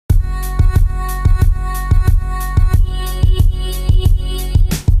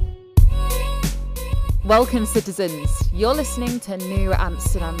Welcome, citizens. You're listening to New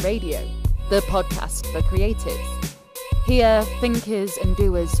Amsterdam Radio, the podcast for creatives. Here, thinkers and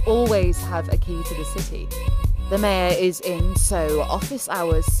doers always have a key to the city. The mayor is in, so office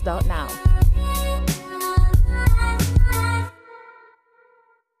hours start now.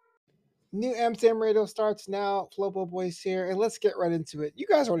 New Amsterdam Radio starts now. Flobo Boys here, and let's get right into it. You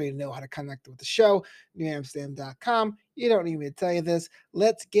guys already know how to connect with the show, newamsterdam.com. You don't need me to tell you this.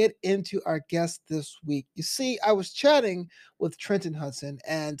 Let's get into our guest this week. You see, I was chatting with Trenton Hudson,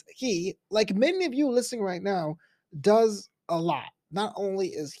 and he, like many of you listening right now, does a lot. Not only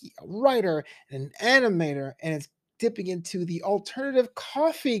is he a writer and an animator, and is dipping into the alternative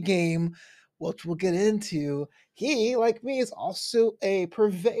coffee game, which we'll get into. He, like me, is also a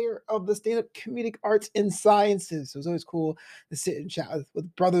purveyor of the stand-up comedic arts and sciences. So it's always cool to sit and chat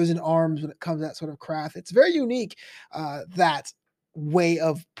with brothers in arms when it comes to that sort of craft. It's very unique, that way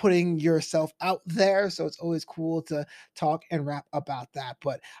of putting yourself out there. So it's always cool to talk and rap about that.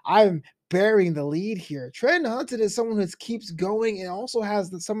 But I'm bearing the lead here. Trenton Hudson is someone who keeps going and also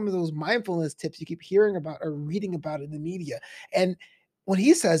has some of those mindfulness tips you keep hearing about or reading about in the media. And when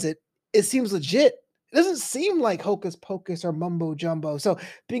he says it, it seems legit. It doesn't seem like hocus pocus or mumbo jumbo. So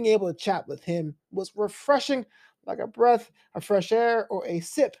being able to chat with him was refreshing, like a breath of fresh air or a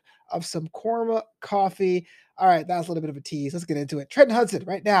sip of some Korma coffee. All right, that's a little bit of a tease. Let's get into it. Trenton Hudson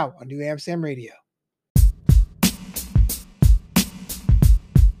right now on New Amsterdam Radio.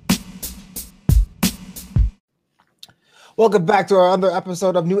 Welcome back to our other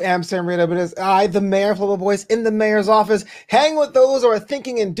episode of New Amsterdam Radio. But it's I, the mayor, Flobo Boys, in the mayor's office, hanging with those who are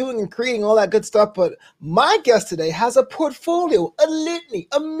thinking and doing and creating all that good stuff. But my guest today has a portfolio, a litany,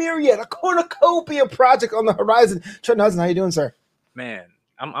 a myriad, a cornucopia project on the horizon. Trenton Hudson, how you doing, sir? Man,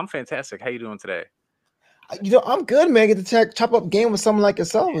 I'm fantastic. How you doing today? You know, I'm good, man. Get to chop up game with someone like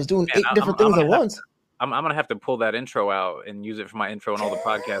yourself who's doing eight different things at once. I'm gonna have to pull that intro out and use it for my intro and all the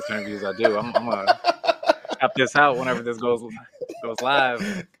podcast interviews I do. I'm gonna tap this out whenever this goes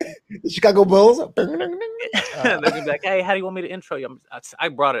live. Chicago Bulls. They're gonna be like, "Hey, how do you want me to intro you?" I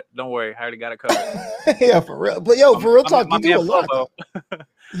brought it. Don't worry, I already got it covered. Yeah, for real. But yo, for real talk, you do a lot.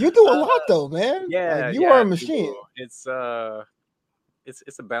 You do a lot, though, man. Yeah, like, you are a machine. It's a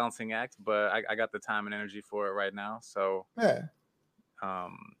balancing act, but I got the time and energy for it right now. So yeah.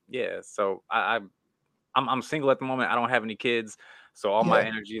 So I'm single at the moment. I don't have any kids, so all my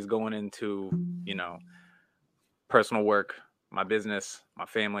energy is going into personal work, my business, my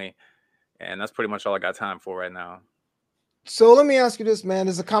family, and that's pretty much all I got time for right now. So let me ask you this, man.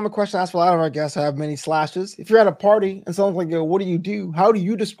 There's a common question I ask for a lot of our guests. I have many slashes. If you're at a party and someone's like, "Yo, what do you do?" How do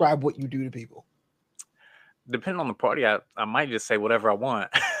you describe what you do to people? Depending on the party, I might just say whatever I want.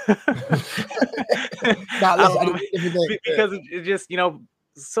 Because it just,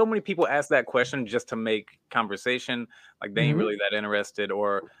 so many people ask that question just to make conversation. Like they ain't really that interested.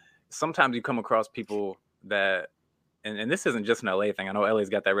 Or sometimes you come across people that, and this isn't just an LA thing. I know LA's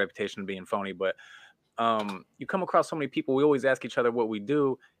got that reputation of being phony, but you come across so many people. We always ask each other what we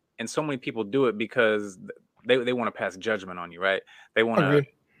do, and so many people do it because they want to pass judgment on you, right? They want to,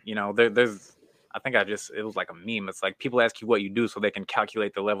 there's. I think it was like a meme. It's like people ask you what you do so they can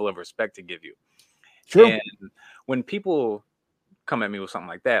calculate the level of respect to give you. True. And when people come at me with something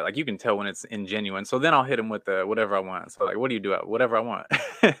like that, like you can tell when it's ingenuine. So then I'll hit them with the whatever I want. So like, what do you do? Whatever I want.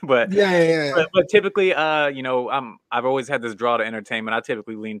 But But typically, I've always had this draw to entertainment. I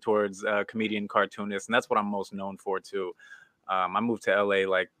typically lean towards comedian, cartoonist, and that's what I'm most known for too. I moved to LA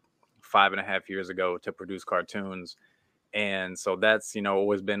like 5.5 years ago to produce cartoons. And so that's,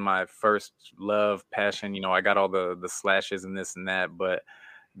 always been my first love, passion. I got all the slashes and this and that, but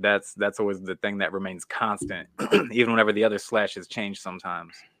that's always the thing that remains constant, even whenever the other slashes change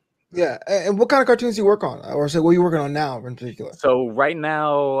sometimes. Yeah. And what kind of cartoons do you work on? Or so what are you working on now in particular? So right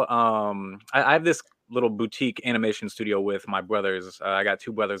now, I have this little boutique animation studio with my brothers. I got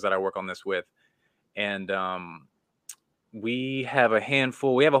 2 brothers that I work on this with. And we have a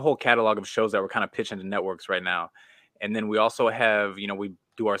whole catalog of shows that we're kind of pitching to networks right now. And then we also have, we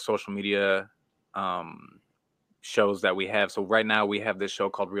do our social media shows that we have. So right now we have this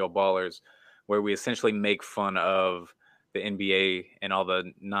show called Real Ballers, where we essentially make fun of the NBA and all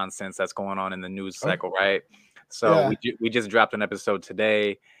the nonsense that's going on in the news cycle, right? So we just dropped an episode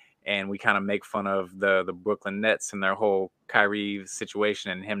today, and we kind of make fun of the Brooklyn Nets and their whole Kyrie situation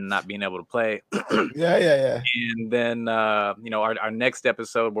and him not being able to play. Yeah. And then, our next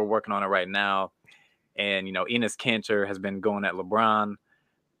episode, we're working on it right now. And, Enes Kanter has been going at LeBron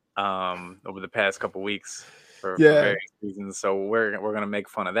over the past couple weeks for various reasons. So we're going to make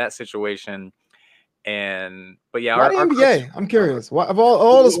fun of that situation. But yeah, why the NBA? I'm curious. Why, of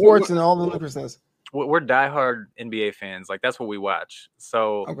all the sports and all the lucrativeness. we're diehard NBA fans. Like that's what we watch.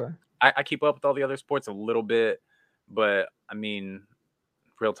 So okay. I keep up with all the other sports a little bit, but I mean,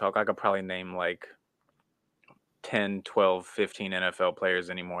 real talk, I could probably name like 10, 12, 15 NFL players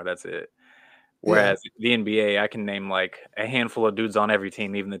anymore. That's it. Whereas the NBA, I can name like a handful of dudes on every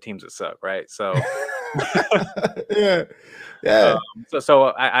team, even the teams that suck, right? So yeah.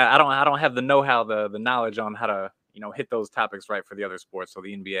 So I don't have the know-how, the knowledge on how to, hit those topics right for the other sports. So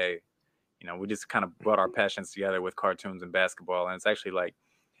the NBA, we just kind of brought our passions together with cartoons and basketball, and it's actually like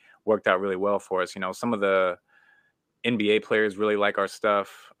worked out really well for us. Some of the NBA players really like our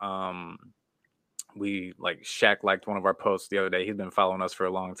stuff. We like Shaq liked one of our posts the other day. He's been following us for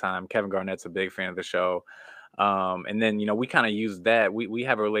a long time. Kevin Garnett's a big fan of the show. And then, we kind of use that. We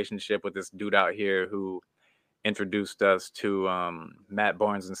have a relationship with this dude out here who introduced us to Matt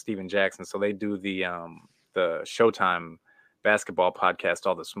Barnes and Steven Jackson. So they do the Showtime basketball podcast,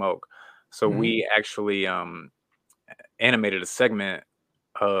 All the Smoke. So we actually animated a segment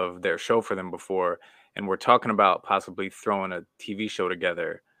of their show for them before, and we're talking about possibly throwing a TV show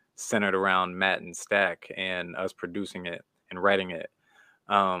together centered around Matt and Stack and us producing it and writing it.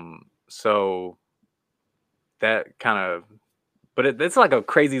 So that kind of, but it's like a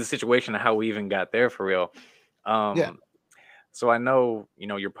crazy situation of how we even got there for real. So I know,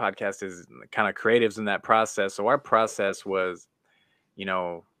 your podcast is kind of creatives in that process. So our process was,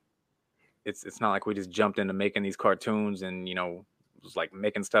 it's not like we just jumped into making these cartoons and, it was like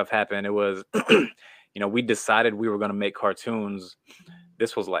making stuff happen. It was, we decided we were going to make cartoons.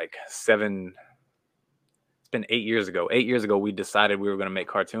 This was like it's been 8 years ago. 8 years ago, we decided we were going to make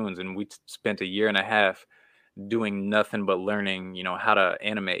cartoons, and we spent a year and a half doing nothing but learning, how to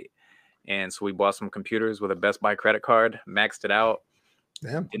animate. And so we bought some computers with a Best Buy credit card, maxed it out.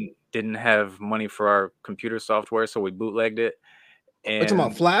 Damn. Didn't have money for our computer software, so we bootlegged it. And you talking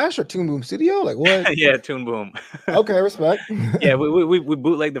about Flash or Toon Boom Studio? Like what? Yeah, Toon Boom. Okay, respect. Yeah, we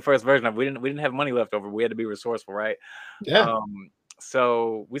bootlegged the first version of it. We didn't have money left over. We had to be resourceful, right? Yeah.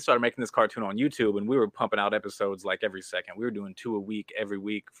 So we started making this cartoon on YouTube, and we were pumping out episodes like every second. We were doing 2 a week every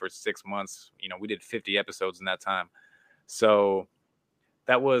week for 6 months. We did 50 episodes in that time. So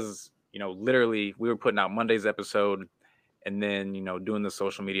that was, literally we were putting out Monday's episode, and then, doing the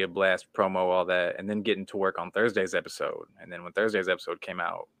social media blast, promo, all that, and then getting to work on Thursday's episode. And then when Thursday's episode came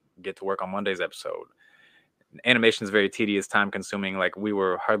out, get to work on Monday's episode. Animation is very tedious, time consuming. Like we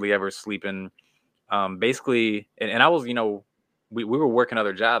were hardly ever sleeping. Basically, and I was, we were working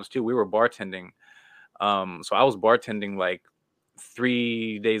other jobs too. We were bartending. So I was bartending like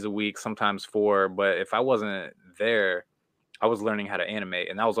 3 days a week, sometimes 4. But if I wasn't there, I was learning how to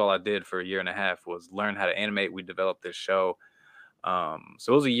animate. And that was all I did for a year and a half, was learn how to animate. We developed this show. So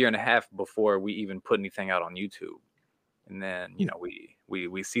it was a year and a half before we even put anything out on YouTube. And then,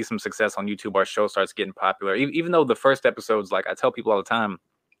 we see some success on YouTube. Our show starts getting popular. Even though the first episodes, like I tell people all the time,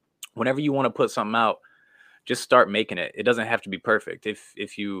 whenever you want to put something out, just start making it. It doesn't have to be perfect.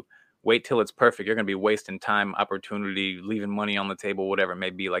 If you wait till it's perfect, you're going to be wasting time, opportunity, leaving money on the table, whatever it may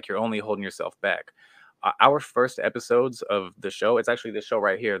be. Like you're only holding yourself back. Our first episodes of the show, it's actually this show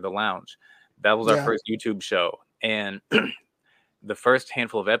right here, The Lounge. That was our first YouTube show. And the first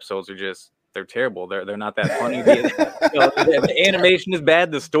handful of episodes are they're terrible. They're not that funny. The animation is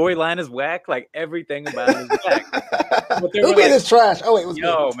bad. The storyline is whack. Like everything about it is whack. It's trash. Oh, wait, it was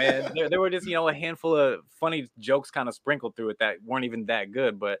good. Man. There were just, a handful of funny jokes kind of sprinkled through it that weren't even that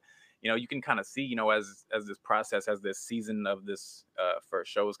good. But, you can kind of see, as this process, as this season of this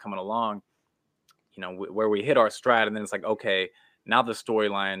first show is coming along, where we hit our stride, and then it's like, okay, now the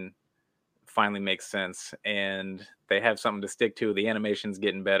storyline finally makes sense and they have something to stick to. The animation's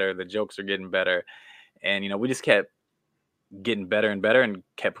getting better, the jokes are getting better, and we just kept getting better and better and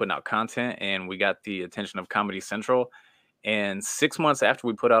kept putting out content, and we got the attention of Comedy Central. And 6 months after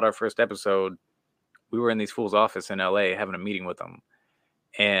we put out our first episode, we were in these fools' office in LA having a meeting with them.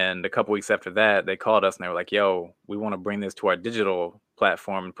 And a couple weeks after that, they called us and they were like, yo, we want to bring this to our digital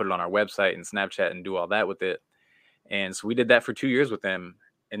platform and put it on our website and Snapchat and do all that with it. And so we did that for 2 years with them.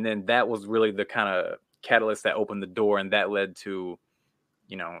 And then that was really the kind of catalyst that opened the door, and that led to,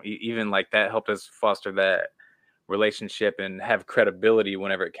 even like that helped us foster that relationship and have credibility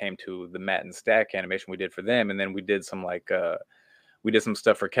whenever it came to the Matt and Stack animation we did for them. And then we did some some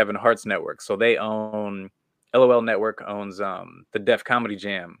stuff for Kevin Hart's network. So they own, LOL Network owns the Def Comedy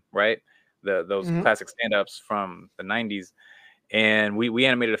Jam, right? Those classic stand-ups from the 90s. And we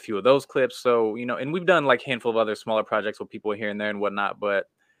animated a few of those clips. So, and we've done like a handful of other smaller projects with people here and there and whatnot. But,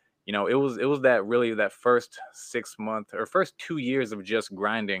 it was that first 6 month or first 2 years of just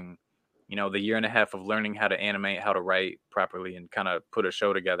grinding, the year and a half of learning how to animate, how to write properly, and kind of put a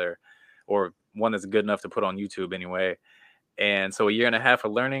show together or one that's good enough to put on YouTube anyway. And so a year and a half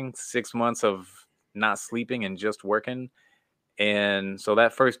of learning, 6 months of not sleeping and just working. And so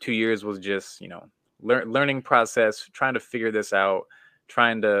that first 2 years was just, learning process, trying to figure this out,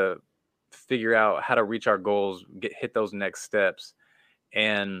 trying to figure out how to reach our goals, hit those next steps.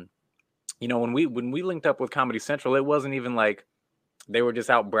 And, when we linked up with Comedy Central, it wasn't even like they were just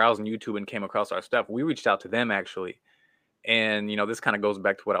out browsing YouTube and came across our stuff. We reached out to them actually. And, this kind of goes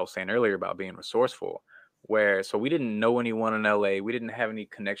back to what I was saying earlier about being resourceful, so we didn't know anyone in LA. We didn't have any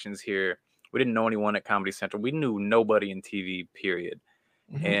connections here. We didn't know anyone at Comedy Central. We knew nobody in TV, period.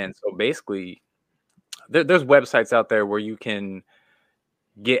 Mm-hmm. And so basically there's websites out there where you can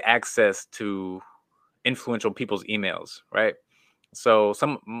get access to influential people's emails, right? So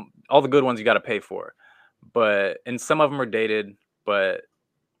all the good ones you got to pay for, and some of them are dated, but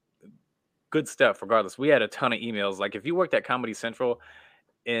good stuff regardless. We had a ton of emails. Like if you worked at Comedy Central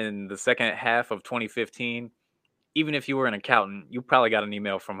in the second half of 2015, even if you were an accountant, you probably got an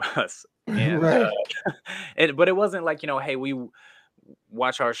email from us. And, right. But it wasn't like, hey, we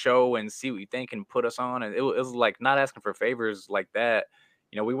watch our show and see what you think and put us on. And it was like not asking for favors like that.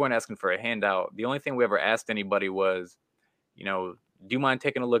 We weren't asking for a handout. The only thing we ever asked anybody was, do you mind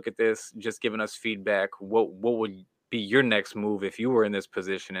taking a look at this? Just giving us feedback. What would be your next move if you were in this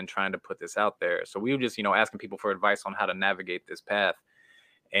position and trying to put this out there? So we were just, asking people for advice on how to navigate this path.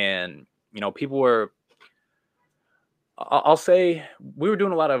 And, people were, I'll say we were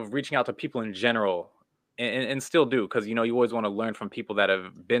doing a lot of reaching out to people in general and still do, because, you always want to learn from people that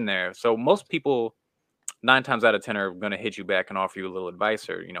have been there. So most people 9 times out of 10 are going to hit you back and offer you a little advice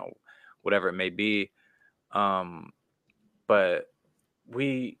or, whatever it may be. But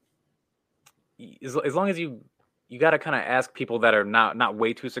as long as you got to kind of ask people that are not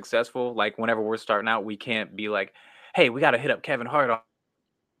way too successful. Like whenever we're starting out, we can't be like, hey, we got to hit up Kevin Hart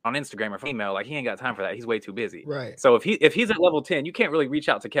on Instagram or email. Like he ain't got time for that. He's way too busy. Right. So if he's at level 10, you can't really reach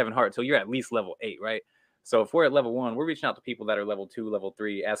out to Kevin Hart till you're at least level 8, right? So if we're at level 1, we're reaching out to people that are level 2, level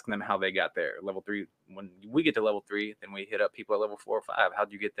 3, asking them how they got there. Level 3, when we get to level 3, then we hit up people at level 4 or 5.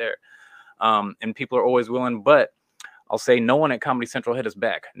 How'd you get there? And people are always willing, but I'll say no one at Comedy Central hit us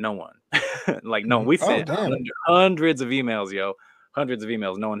back. No one. Like, no, we sent hundreds of emails, hundreds of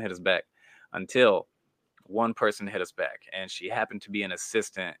emails. No one hit us back until one person hit us back. And she happened to be an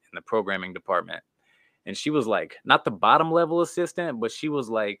assistant in the programming department. And she was like, not the bottom level assistant, but she was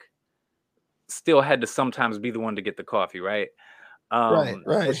like, still had to sometimes be the one to get the coffee, right? Right.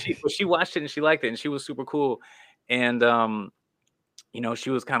 But she watched it and she liked it and she was super cool. And, she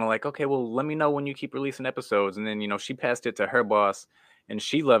was kind of like, okay, well, let me know when you keep releasing episodes. And then, she passed it to her boss and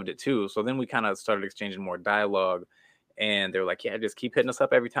she loved it too. So then we kind of started exchanging more dialogue and they were like, yeah, just keep hitting us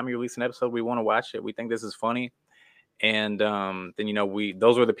up every time you release an episode. We want to watch it. We think this is funny. And then,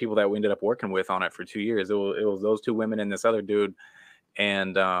 those were the people that we ended up working with on it for 2 years. It was those 2 women and this other dude.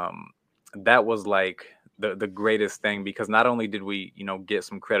 And that was like the greatest thing, because not only did we, get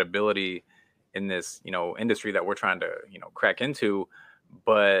some credibility in this, industry that we're trying to, crack into,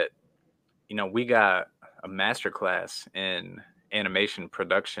 but, we got a masterclass in animation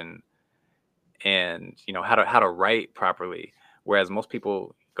production and, how to write properly. Whereas most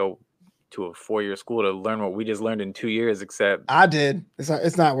people go to a 4-year school to learn what we just learned in 2 years, except I did.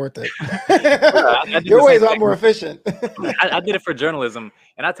 It's not worth it. Your way is a lot more efficient. I did it for journalism.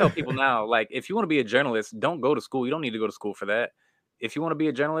 And I tell people now, like, if you want to be a journalist, don't go to school. You don't need to go to school for that. If you want to be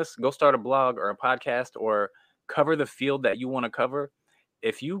a journalist, go start a blog or a podcast or cover the field that you want to cover.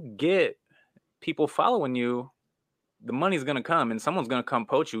 If you get people following you, the money's going to come and someone's going to come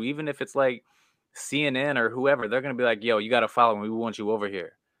poach you. Even if it's like CNN or whoever, they're going to be like, yo, you got to follow me. We want you over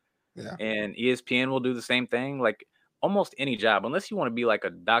here. Yeah. And ESPN will do the same thing. Like almost any job, unless you want to be like a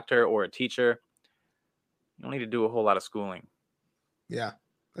doctor or a teacher, you don't need to do a whole lot of schooling. Yeah.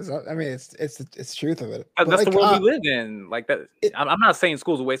 I mean, it's the truth of it. That's like, the world we live in. Like that. I'm not saying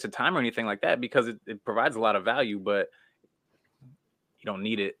school's a waste of time or anything like that, because it provides a lot of value, but you don't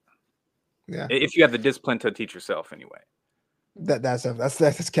need it. Yeah. If you have the discipline to teach yourself anyway. That's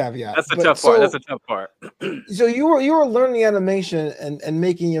caveat. That's the tough part. That's the tough part. So you were learning animation and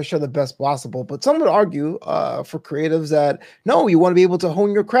making your show the best possible. But some would argue for creatives that no, you want to be able to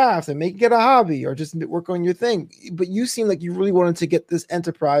hone your craft and make it a hobby or just work on your thing. But you seem like you really wanted to get this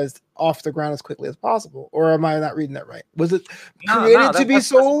enterprise off the ground as quickly as possible. Or am I not reading that right? Was it created to be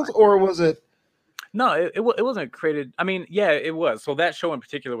sold, or was it? No, it wasn't created. I mean, yeah, it was. So that show in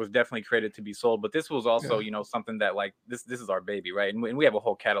particular was definitely created to be sold. But this was also, something that like this is our baby, right? And we have a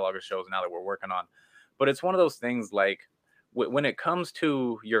whole catalog of shows now that we're working on. But it's one of those things like when it comes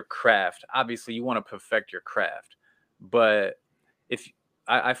to your craft, obviously you want to perfect your craft. But if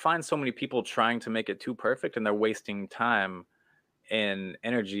I find so many people trying to make it too perfect, and they're wasting time and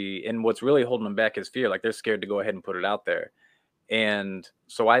energy. And what's really holding them back is fear. Like they're scared to go ahead and put it out there. And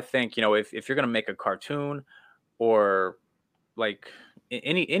so I think, if you're going to make a cartoon or like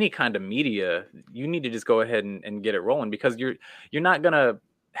any kind of media, you need to just go ahead and get it rolling, because you're not going to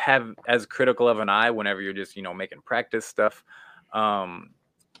have as critical of an eye whenever you're just, making practice stuff.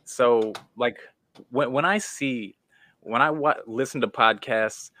 So like when I listen to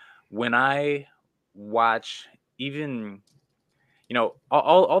podcasts, when I watch even,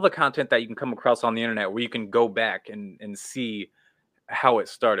 all the content that you can come across on the internet where you can go back and see how it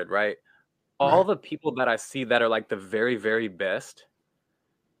started, right? All the people that I see that are like the very, very best,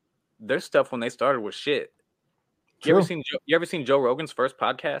 their stuff when they started was shit. You ever seen Joe Rogan's first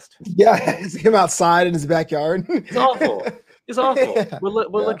podcast? Yeah, it's him outside in his backyard. It's awful. It's awful. Yeah.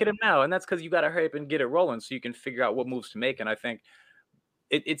 Look at him now, and that's because you got to hurry up and get it rolling so you can figure out what moves to make. And I think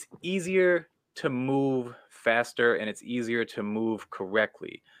it's easier to move faster, and it's easier to move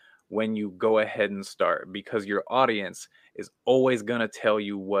correctly when you go ahead and start, because your audience is always going to tell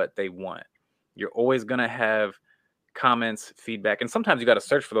you what they want. You're always going to have comments, feedback, and sometimes you got to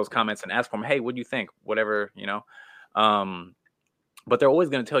search for those comments and ask them, hey, what do you think? Whatever, but they're always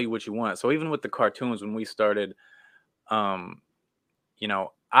going to tell you what you want. So even with the cartoons, when we started, I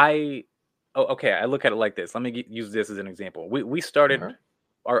look at it like this. Let me use this as an example. We started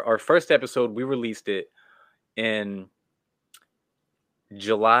our first episode. We released it in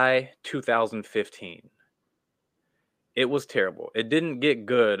July 2015. It was terrible. It didn't get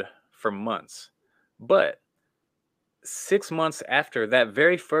good for months, but 6 months after that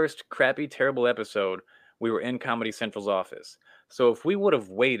very first crappy, terrible episode, we were in Comedy Central's office. So if we would have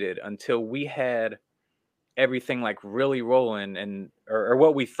waited until we had everything like really rolling or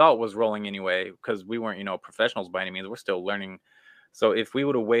what we thought was rolling anyway, because we weren't, professionals by any means, we're still learning. So if we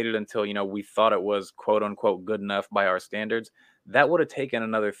would have waited until, we thought it was quote unquote good enough by our standards, that would have taken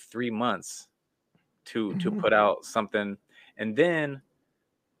another 3 months to put out something. And then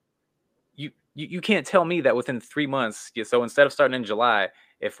you can't tell me that within 3 months. So instead of starting in July,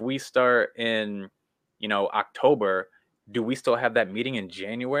 if we start in, October, do we still have that meeting in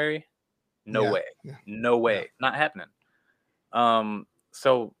January? No way. No way. Not happening.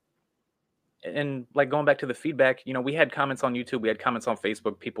 So, and like going back to the feedback, we had comments on YouTube, we had comments on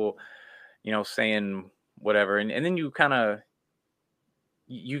Facebook, people, saying whatever. And then you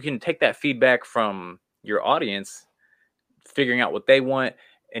can take that feedback from your audience, figuring out what they want,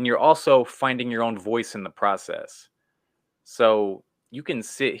 and you're also finding your own voice in the process. So you can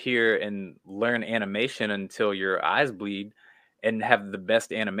sit here and learn animation until your eyes bleed and have the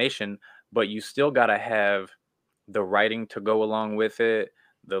best animation, but you still got to have the writing to go along with it,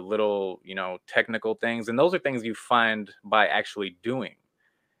 the little, technical things. And those are things you find by actually doing.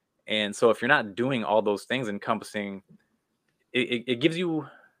 And so if you're not doing all those things encompassing, it gives you,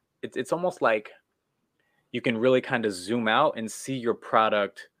 it's almost like you can really kind of zoom out and see your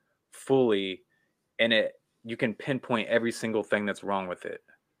product fully, and you can pinpoint every single thing that's wrong with it.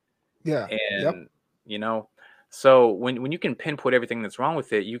 Yeah. And, so when you can pinpoint everything that's wrong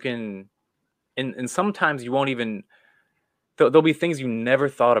with it, you can, and sometimes you won't even, there'll be things you never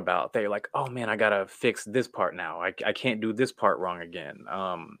thought about that you're like, oh man, I got to fix this part now. I can't do this part wrong again.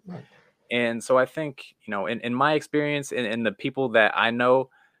 And so I think, in my experience and the people that I know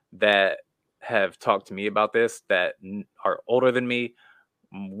that have talked to me about this, that are older than me,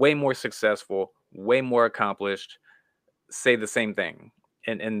 way more successful, way more accomplished, say the same thing.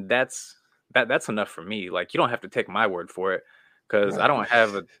 And that's enough for me. Like, you don't have to take my word for it, because I don't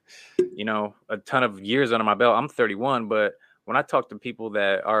have a ton of years under my belt. I'm 31, but when I talk to people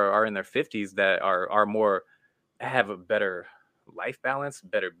that are in their 50s that are more, have a better life balance,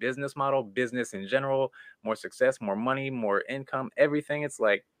 better business model, business in general, more success, more money, more income, everything, it's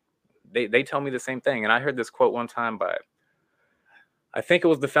like they tell me the same thing. And I heard this quote one time by, I think it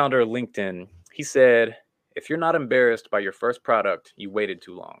was the founder of LinkedIn. He said, if you're not embarrassed by your first product, you waited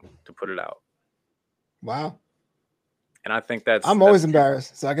too long to put it out. Wow. And I think I'm always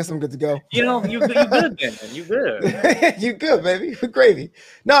embarrassed, so I guess I'm good to go. You good then. You good. You good, baby. Gravy.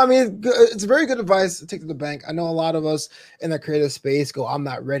 No, I mean, it's very good advice to take to the bank. I know a lot of us in the creative space go, I'm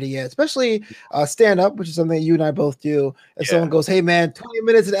not ready yet, especially stand up, which is something you and I both do. If someone goes, hey man, 20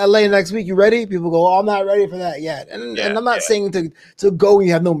 minutes in LA next week, you ready? People go, oh, I'm not ready for that yet. And I'm not saying to go when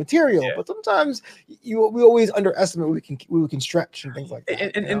you have no material, but sometimes we always underestimate what we can stretch and things like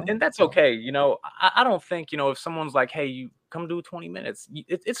that. And that's okay. I don't think, if someone's like, hey, you come do 20 minutes.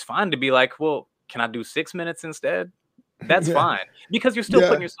 It's fine to be like, well, can I do 6 minutes instead? That's fine, because you're still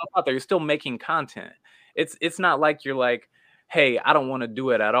putting yourself out there. You're still making content. It's not like you're like, hey, I don't want to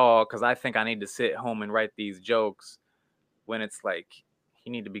do it at all because I think I need to sit home and write these jokes, when it's like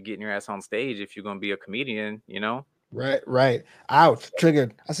you need to be getting your ass on stage if you're going to be a comedian, you know? Right. Ouch,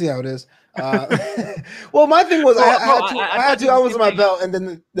 triggered. I see how it is. Well, my thing was I had 2 hours on my belt, and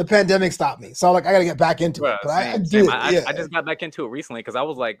then the pandemic stopped me. So like I got to get back into it. But I just got back into it recently because I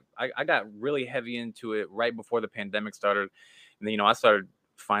was like, I got really heavy into it right before the pandemic started. And then, I started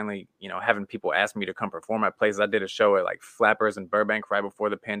finally, having people ask me to come perform at places. I did a show at like Flappers in Burbank right before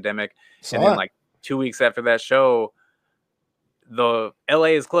the pandemic. And then like 2 weeks after that show, the LA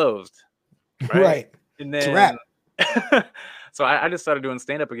is closed. Right. And then so I just started doing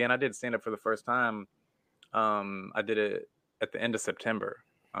stand-up again. I did stand-up for the first time. I did it at the end of September.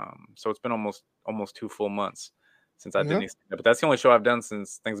 So it's been almost 2 full months since I did any stand-up. But that's the only show I've done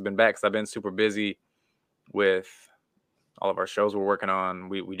since things have been back, because I've been super busy with all of our shows we're working on.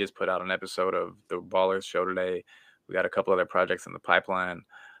 We just put out an episode of the Ballers show today. We got a couple other projects in the pipeline.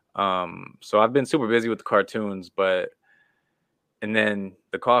 So I've been super busy with the cartoons, and then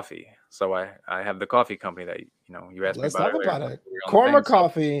the coffee. So I have the coffee company that you asked Let's me about. Let's talk about it. Korma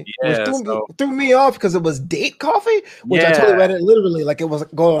Coffee threw me off because it was date coffee, which I totally read it literally like it was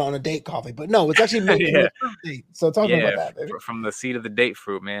going on a date coffee, but no, it's actually making a date. So talk about that, baby. From the seed of the date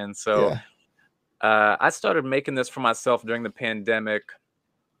fruit, man. So I started making this for myself during the pandemic,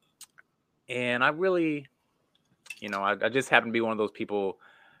 and I really, I just happen to be one of those people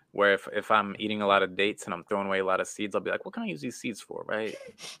where if I'm eating a lot of dates and I'm throwing away a lot of seeds, I'll be like, what can I use these seeds for, right?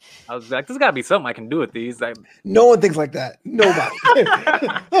 I was like, there's got to be something I can do with these. No one thinks like that. Nobody.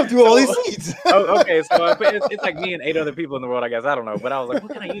 I'll do all these seeds. Okay, so it's like me and 8 other people in the world, I guess. I don't know. But I was like,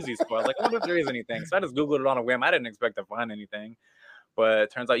 what can I use these for? I was like, I wonder if there is anything. So I just Googled it on a whim. I didn't expect to find anything. But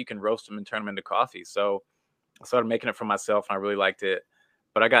it turns out you can roast them and turn them into coffee. So I started making it for myself, and I really liked it.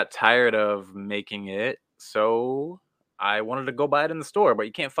 But I got tired of making it, so I wanted to go buy it in the store, but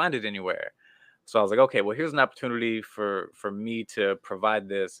you can't find it anywhere. So I was like, okay, well, here's an opportunity for me to provide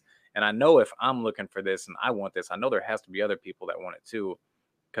this. And I know if I'm looking for this and I want this, I know there has to be other people that want it too.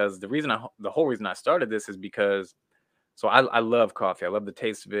 Because the whole reason I started this is because, so I love coffee. I love the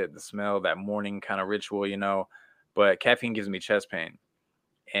taste of it, the smell, that morning kind of ritual, but caffeine gives me chest pain.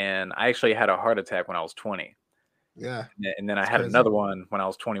 And I actually had a heart attack when I was 20. Yeah. And then I had another one when I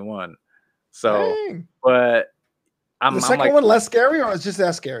was 21. So, but the second one less scary, or it's just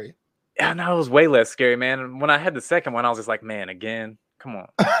that scary? Yeah, no, it was way less scary, man. When I had the second one, I was just like, man, again, come on.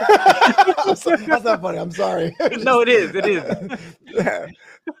 That's not funny. I'm sorry. No, it is. Yeah.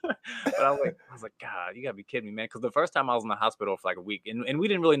 But I was like, God, you gotta be kidding me, man. Because the first time I was in the hospital for like a week, and we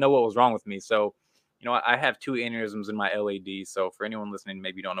didn't really know what was wrong with me. So, I have 2 aneurysms in my LAD. So for anyone listening,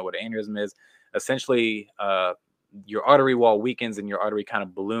 maybe you don't know what an aneurysm is. Essentially, your artery wall weakens and your artery kind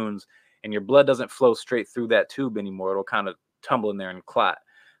of balloons, and your blood doesn't flow straight through that tube anymore. It'll kind of tumble in there and clot.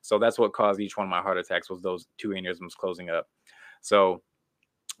 So that's what caused each one of my heart attacks, was those 2 aneurysms closing up. So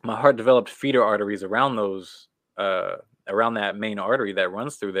my heart developed feeder arteries around those, around that main artery that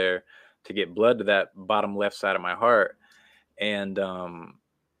runs through there to get blood to that bottom left side of my heart. And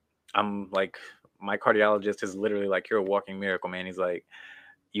I'm like, my cardiologist is literally like, you're a walking miracle, man. He's like,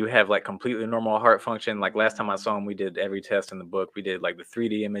 you have like completely normal heart function. Like last time I saw him, we did every test in the book. We did like the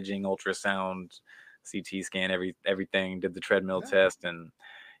 3D imaging, ultrasound, CT scan, everything, did the treadmill test. And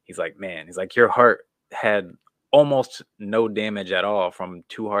he's like, man, your heart had almost no damage at all from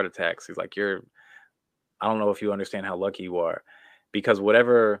 2 heart attacks. He's like, I don't know if you understand how lucky you are, because when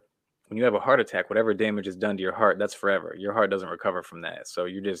you have a heart attack, whatever damage is done to your heart, that's forever. Your heart doesn't recover from that. So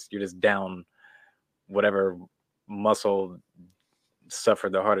you're just down whatever muscle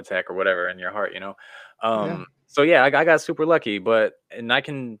suffered the heart attack or whatever in your heart, So yeah, I got super lucky,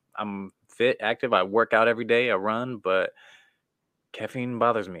 I'm fit, active. I work out every day, I run, but caffeine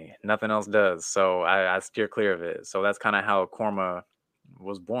bothers me. Nothing else does. So I steer clear of it. So that's kind of how Korma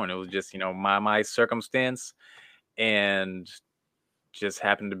was born. It was just, my circumstance, and just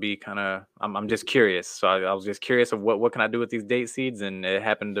happened to be kind of, I'm just curious. So I was just curious of what can I do with these date seeds, and it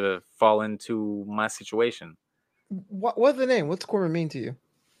happened to fall into my situation. What's the name? What's Korma mean to you?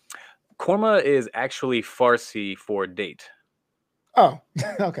 Korma is actually Farsi for date. Oh,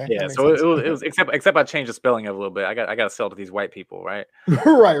 okay. Yeah, so it was except I changed the spelling of it a little bit. I got to sell to these white people, right?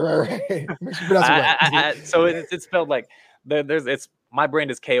 right. So it's spelled like it's my brand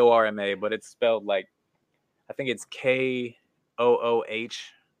is Korma, but it's spelled like, I think it's Kooh.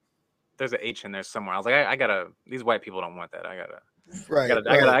 There's an H in there somewhere. I was like, I gotta. These white people don't want that. I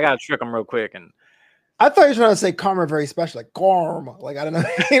gotta trick them real quick. And I thought you were trying to say karma very special, like karma. Like, I don't know,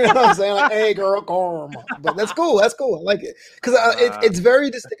 you know what I'm saying? Like, hey, girl, karma. But that's cool. That's cool. I like it because it's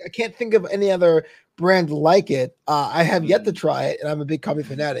very distinct. I can't think of any other brand like it. I have yet to try it, and I'm a big coffee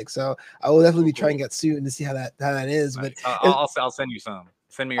fanatic, so I will definitely be trying it soon to see how that is. Nice. But I'll send you some.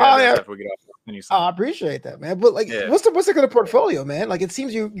 Send me your address after we get off. Send you some. I appreciate that, man. But like, what's the kind of portfolio, man? Like, it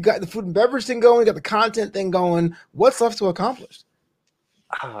seems you got the food and beverage thing going, you got the content thing going. What's left to accomplish?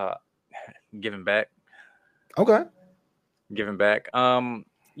 Giving back. Okay. Giving back.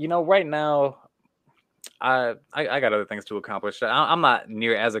 Right now, I got other things to accomplish. I'm not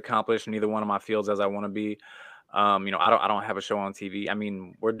near as accomplished in either one of my fields as I want to be. I don't have a show on TV. I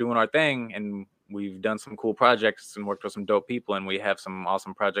mean, we're doing our thing, and we've done some cool projects and worked with some dope people, and we have some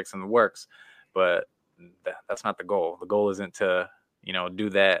awesome projects in the works. But that's not the goal. The goal isn't to, do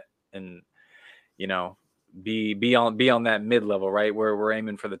that and, be on that mid level, right? Where we're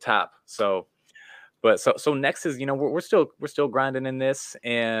aiming for the top. So next is, we're still grinding in this,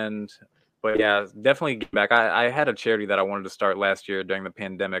 but yeah, definitely get back. I had a charity that I wanted to start last year during the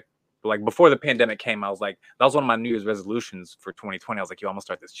pandemic. Like before the pandemic came, I was like, that was one of my New Year's resolutions for 2020. I was like, I'm gonna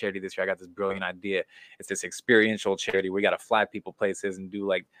start this charity this year. I got this brilliant idea. It's this experiential charity. We got to fly people places and do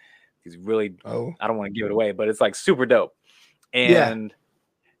like these really, I don't want to give it away, but it's like super dope. And,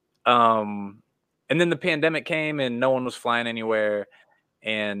 and then the pandemic came and no one was flying anywhere.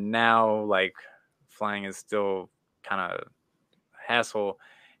 And now like flying is still kind of hassle,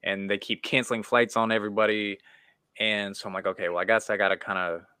 and they keep canceling flights on everybody. And so I'm like, okay, well, I guess I got to kind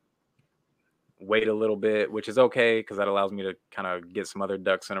of wait a little bit, which is okay because that allows me to kind of get some other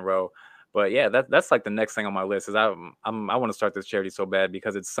ducks in a row. But yeah, that's like the next thing on my list is I want to start this charity so bad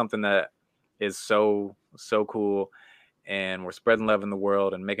because it's something that is so cool, and we're spreading love in the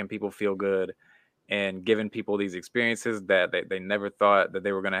world and making people feel good and giving people these experiences that they never thought that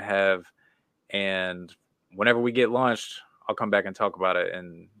they were going to have. And whenever we get launched, I'll come back and talk about it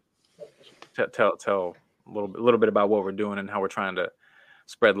and tell a little bit about what we're doing and how we're trying to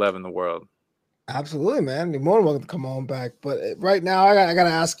spread love in the world. Absolutely, man. You're more than welcome to come on back. But right now, I got to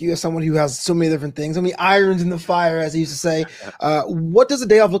ask you, as someone who has so many different things, so many irons in the fire, as he used to say, what does a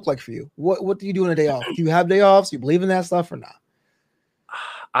day off look like for you? What do you do on a day off? Do you have day offs? Do you believe in that stuff or not?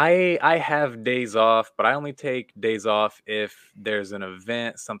 I have days off, but I only take days off if there's an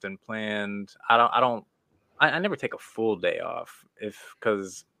event, something planned. I never take a full day off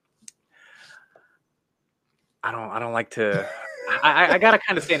because I don't like to. I gotta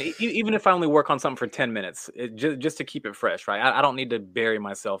kind of stand, even if I only work on something for 10 minutes, just to keep it fresh, right? I don't need to bury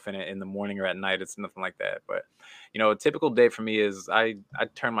myself in it in the morning or at night. It's nothing like that. But a typical day for me is I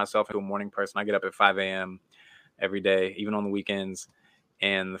turn myself into a morning person. I get up at 5 a.m. every day, even on the weekends.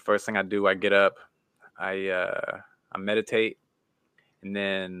 And the first thing I do, I get up, I meditate, and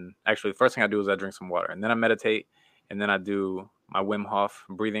then actually the first thing I do is I drink some water, and then I meditate, and then I do my Wim Hof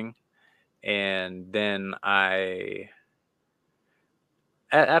breathing, and then after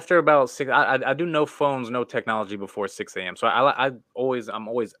about 6, I do no phones, no technology before 6 a.m. So I'm always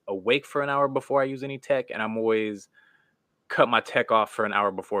awake for an hour before I use any tech, and I'm always cut my tech off for an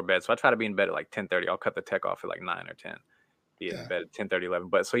hour before bed. So I try to be in bed at like 10:30. I'll cut the tech off at like 9 or 10. Be in bed at 10:30, 11.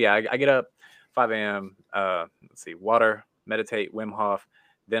 But so yeah, I get up 5 a.m. Let's see, water, meditate, Wim Hof.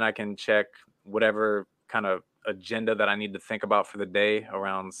 Then I can check whatever kind of agenda that I need to think about for the day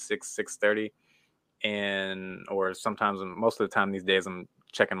around 6:30. Or sometimes, most of the time these days, I'm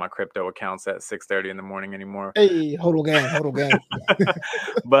checking my crypto accounts at 6:30 in the morning anymore. Hey, hold on.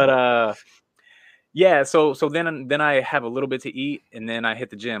 But yeah, so then I have a little bit to eat, and then I hit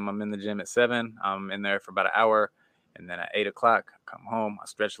the gym. I'm in the gym at 7. I'm in there for about an hour. And then at 8 o'clock, I come home, I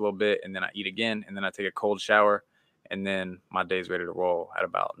stretch a little bit, and then I eat again, and then I take a cold shower, and then my day's ready to roll at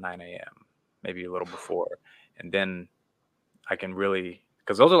about 9 a.m., maybe a little before. And then I can really,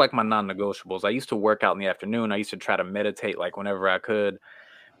 because those are like my non-negotiables. I used to work out in the afternoon. I used to try to meditate like whenever I could.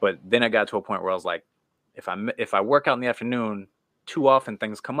 But then I got to a point where I was like, if I work out in the afternoon, too often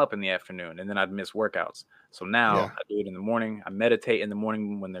things come up in the afternoon, and then I'd miss workouts. So now I do it in the morning. I meditate in the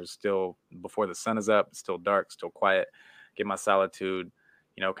morning when there's still, before the sun is up, it's still dark, still quiet, get my solitude,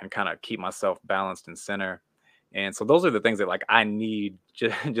 can kind of keep myself balanced and center. And so those are the things that like I need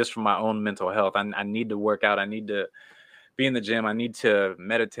just for my own mental health. I need to work out. I need to be in the gym. I need to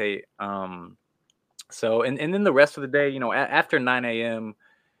meditate. So, and then the rest of the day, after 9 a.m.,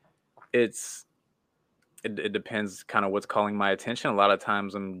 it depends kind of what's calling my attention. A lot of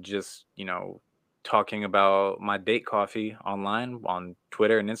times I'm just, talking about my date coffee online on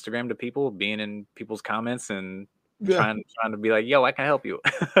Twitter and Instagram to people, being in people's comments and trying to be like, yo, I can help you.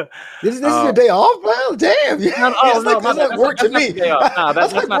 This is your day off, man. Damn. That's like work to me.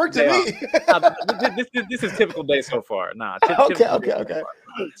 That's like work to me. This is typical day so far. Okay.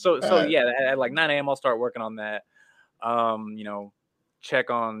 So yeah, at like 9 a.m. I'll start working on that.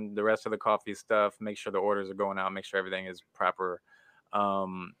 Check on the rest of the coffee stuff, make sure the orders are going out, make sure everything is proper.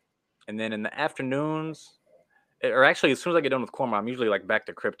 And then in the afternoons, or actually as soon as I get done with Korma, I'm usually like back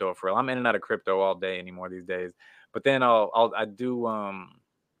to crypto for real. I'm in and out of crypto all day anymore these days. But then I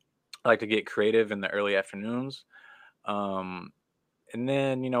like to get creative in the early afternoons. And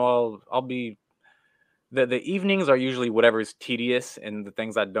then, I'll be the evenings are usually whatever is tedious and the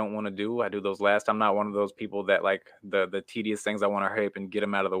things I don't want to do. I do those last. I'm not one of those people that like the tedious things. I want to hurry up and get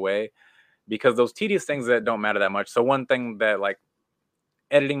them out of the way, because those tedious things that don't matter that much. So one thing that, like,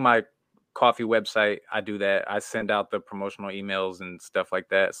 editing my coffee website, I do that. I send out the promotional emails and stuff like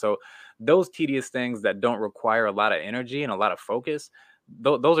that. So those tedious things that don't require a lot of energy and a lot of focus,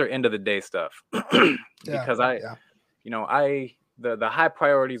 those are end of the day stuff. Because the high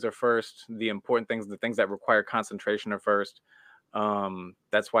priorities are first. The important things, the things that require concentration are first.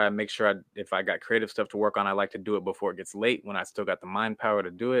 That's why I make sure if I got creative stuff to work on, I like to do it before it gets late, when I still got the mind power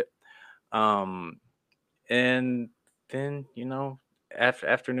to do it. And then,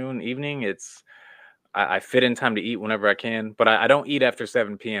 afternoon, evening, I fit in time to eat whenever I can, but I don't eat after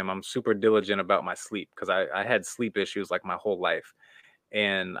 7 p.m. I'm super diligent about my sleep, because I had sleep issues like my whole life.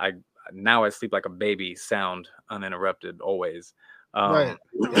 And now I sleep like a baby, sound uninterrupted always. Right.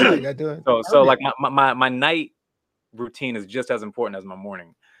 Yeah, you gotta do it. So like my night routine is just as important as my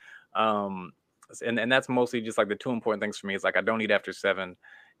morning. And that's mostly just like the two important things for me is like I don't eat after 7,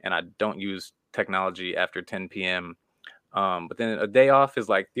 and I don't use technology after 10 p.m. But then a day off is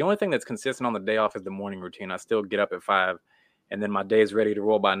like the only thing that's consistent on the day off is the morning routine. I still get up at 5, and then my day is ready to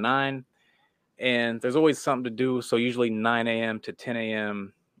roll by 9. And there's always something to do. So usually 9 a.m. to 10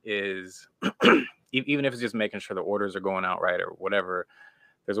 a.m. is even if it's just making sure the orders are going out right or whatever,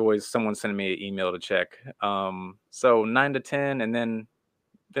 there's always someone sending me an email to check. So 9 to 10, and then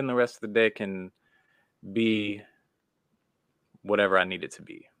the rest of the day can be whatever I need it to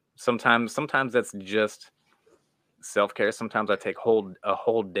be. Sometimes that's just self-care. Sometimes I take a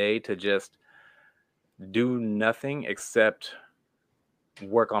whole day to just do nothing except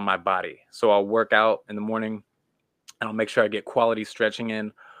work on my body. So I'll work out in the morning, and I'll make sure I get quality stretching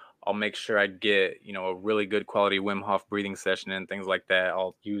in. I'll make sure I get, a really good quality Wim Hof breathing session and things like that.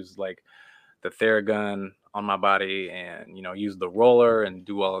 I'll use like the Theragun on my body and, use the roller and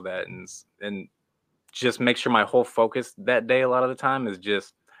do all of that. And just make sure my whole focus that day, a lot of the time, is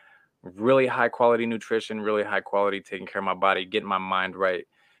just really high quality nutrition, really high quality taking care of my body, getting my mind right,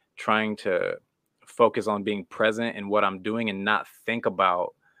 trying to focus on being present in what I'm doing and not think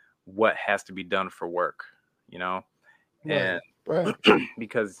about what has to be done for work, and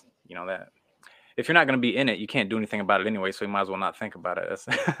because that if you're not going to be in it, you can't do anything about it anyway. So you might as well not think about it.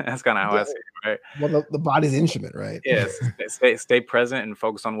 That's kind of how I see it, right? Well, the body's instrument, right? Yes. Stay present and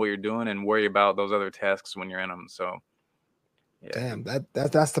focus on what you're doing, and worry about those other tasks when you're in them. So. Yeah. Damn,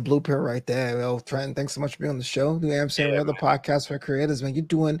 that's the blueprint right there. Well, Trent, thanks so much for being on the show. New Amsterdam Radio, the podcast for creators, man. You're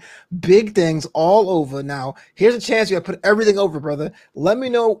doing big things all over. Now, here's a chance you to put everything over, brother. Let me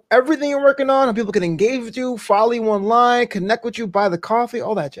know everything you're working on, how people can engage with you, follow you online, connect with you, buy the coffee,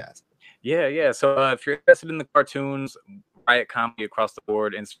 all that jazz. Yeah. So if you're interested in the cartoons, Riot Comedy across the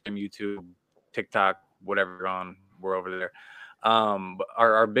board, Instagram, YouTube, TikTok, whatever you're on, we're over there. But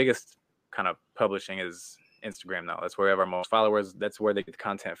our biggest kind of publishing is Instagram now. That's where we have our most followers. That's where they get the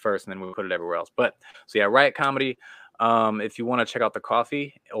content first, and then we put it everywhere else. But so yeah, Riot Comedy. If you want to check out the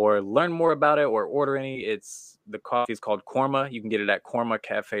coffee or learn more about it or order any, the coffee is called Korma. You can get it at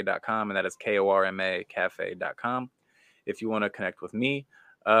kormacafe.com, and that is KORMA cafe.com. If you want to connect with me,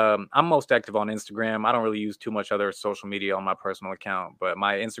 I'm most active on Instagram. I don't really use too much other social media on my personal account, but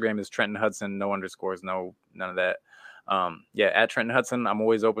my Instagram is Trenton Hudson, no underscores, none of that. At Trenton Hudson. I'm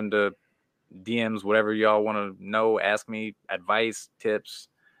always open to DMs, whatever y'all want to know, ask me, advice, tips.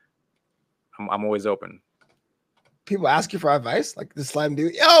 I'm always open. People ask you for advice, like this slime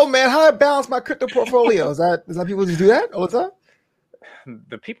dude. Yo, man, how do I balance my crypto portfolio? Is that people just do that all the time?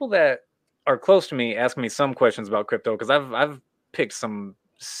 The people that are close to me ask me some questions about crypto, because I've picked some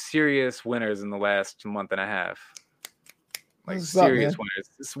serious winners in the last month and a half. Like serious winners.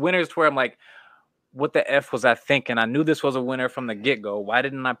 It's winners to where I'm like, what the F was I thinking? I knew this was a winner from the get-go. Why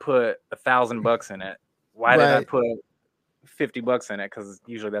didn't I put $1,000 in it? Why did I put $50 in it? Because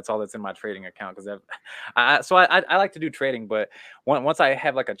usually that's all that's in my trading account. Because I like to do trading, but once I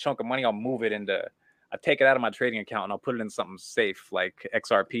have like a chunk of money, I'll move it I take it out of my trading account and I'll put it in something safe like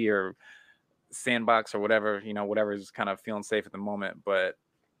XRP or sandbox or whatever, whatever is kind of feeling safe at the moment. But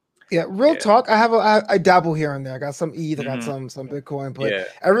yeah, real talk. I dabble here and there. I got some ETH, I got some Bitcoin, but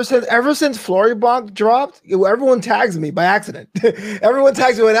ever since Floribonk dropped, everyone tags me by accident. Everyone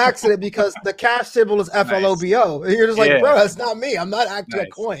tags me by accident because the cash symbol is FLOBO. And you're just like, bro, that's not me. I'm not acting a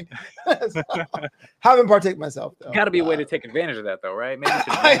coin. So, haven't partake myself though. Got to be a way to take advantage of that though, right? Maybe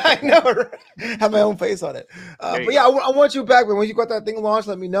I know. Right? Have my own face on it. But yeah, I want you back. When you got that thing launched,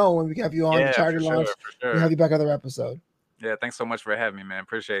 let me know when we have you on the charger launch. We'll have you back on another episode. Yeah, thanks so much for having me, man.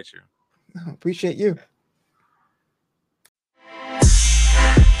 Appreciate you. Appreciate you.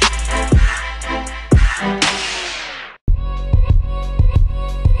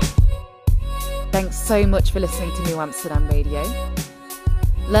 Thanks so much for listening to New Amsterdam Radio.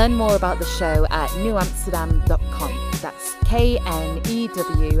 Learn more about the show at newamsterdam.com. That's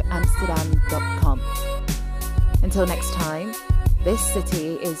KNEW Amsterdam.com. Until next time, this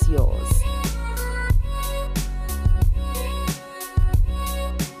city is yours.